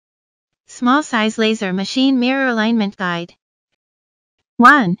Small size laser machine mirror alignment guide.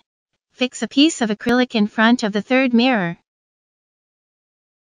 1. Fix a piece of acrylic in front of the third mirror.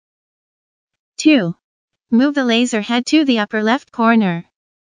 2. Move the laser head to the upper left corner.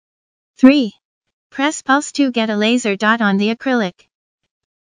 3. Press pulse to get a laser dot on the acrylic.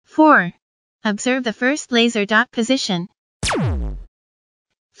 4. Observe the first laser dot position.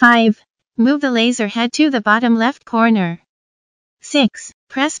 5. Move the laser head to the bottom left corner. 6.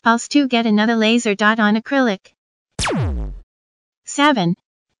 Press pulse to get another laser dot on acrylic. 7.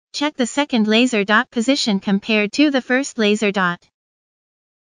 Check the second laser dot position compared to the first laser dot.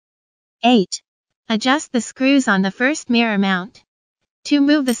 8. Adjust the screws on the first mirror mount to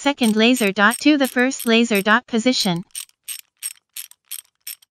move the second laser dot to the first laser dot position.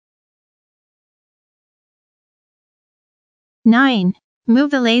 9. Move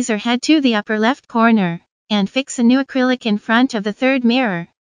the laser head to the upper left corner and fix a new acrylic in front of the third mirror.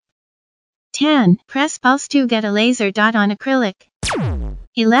 10. Press pulse to get a laser dot on acrylic.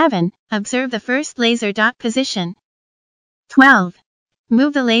 11. Observe the first laser dot position. 12.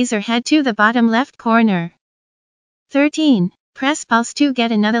 Move the laser head to the bottom left corner. 13. Press pulse to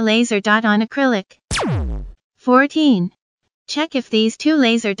get another laser dot on acrylic. 14. Check if these two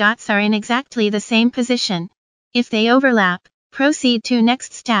laser dots are in exactly the same position. If they overlap, proceed to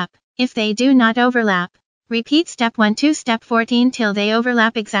next step. If they do not overlap, repeat step 1 to step 14 till they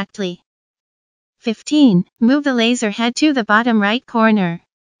overlap exactly. 15. Move the laser head to the bottom right corner.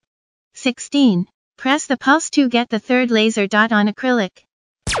 16. Press the pulse to get the third laser dot on acrylic.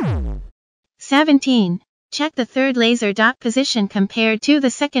 17. Check the third laser dot position compared to the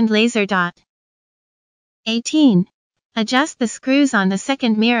second laser dot. 18. Adjust the screws on the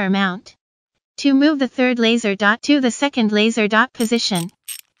second mirror mount to move the third laser dot to the second laser dot position.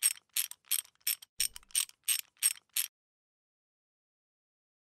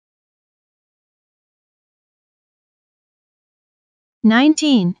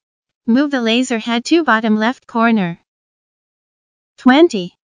 19. Move the laser head to bottom left corner.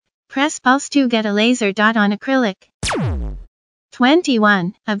 20. Press pulse to get a laser dot on acrylic.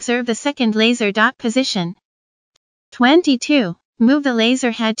 21. Observe the second laser dot position. 22. Move the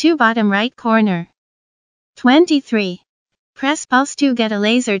laser head to bottom right corner. 23. Press pulse to get a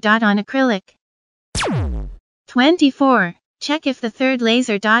laser dot on acrylic. 24. Check if the third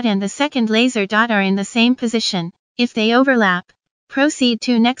laser dot and the second laser dot are in the same position. If they overlap, proceed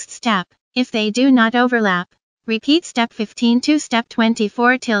to next step. If they do not overlap, repeat step 15 to step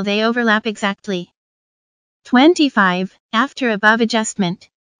 24 till they overlap exactly. 25. After above adjustment,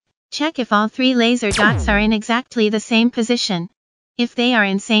 check if all three laser dots are in exactly the same position. If they are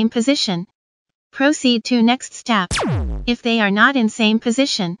in same position, proceed to next step. If they are not in same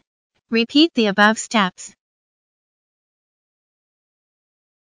position, repeat the above steps.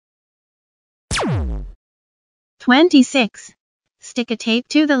 26. Stick a tape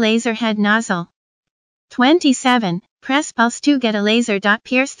to the laser head nozzle. 27. Press pulse to get a laser dot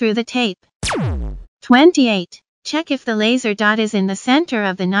pierce through the tape. 28. Check if the laser dot is in the center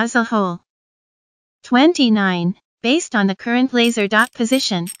of the nozzle hole. 29. Based on the current laser dot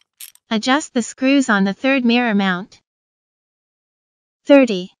position, adjust the screws on the third mirror mount.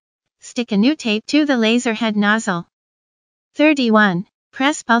 30. Stick a new tape to the laser head nozzle. 31.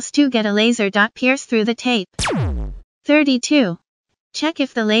 Press pulse to get a laser dot pierce through the tape. 32. Check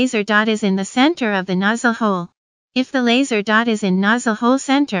if the laser dot is in the center of the nozzle hole. If the laser dot is in nozzle hole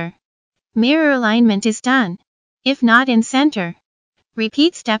center, mirror alignment is done. If not in center,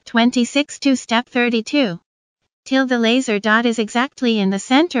 repeat step 26 to step 32 till the laser dot is exactly in the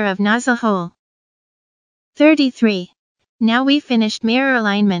center of nozzle hole. 33. Now we finished mirror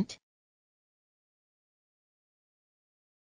alignment.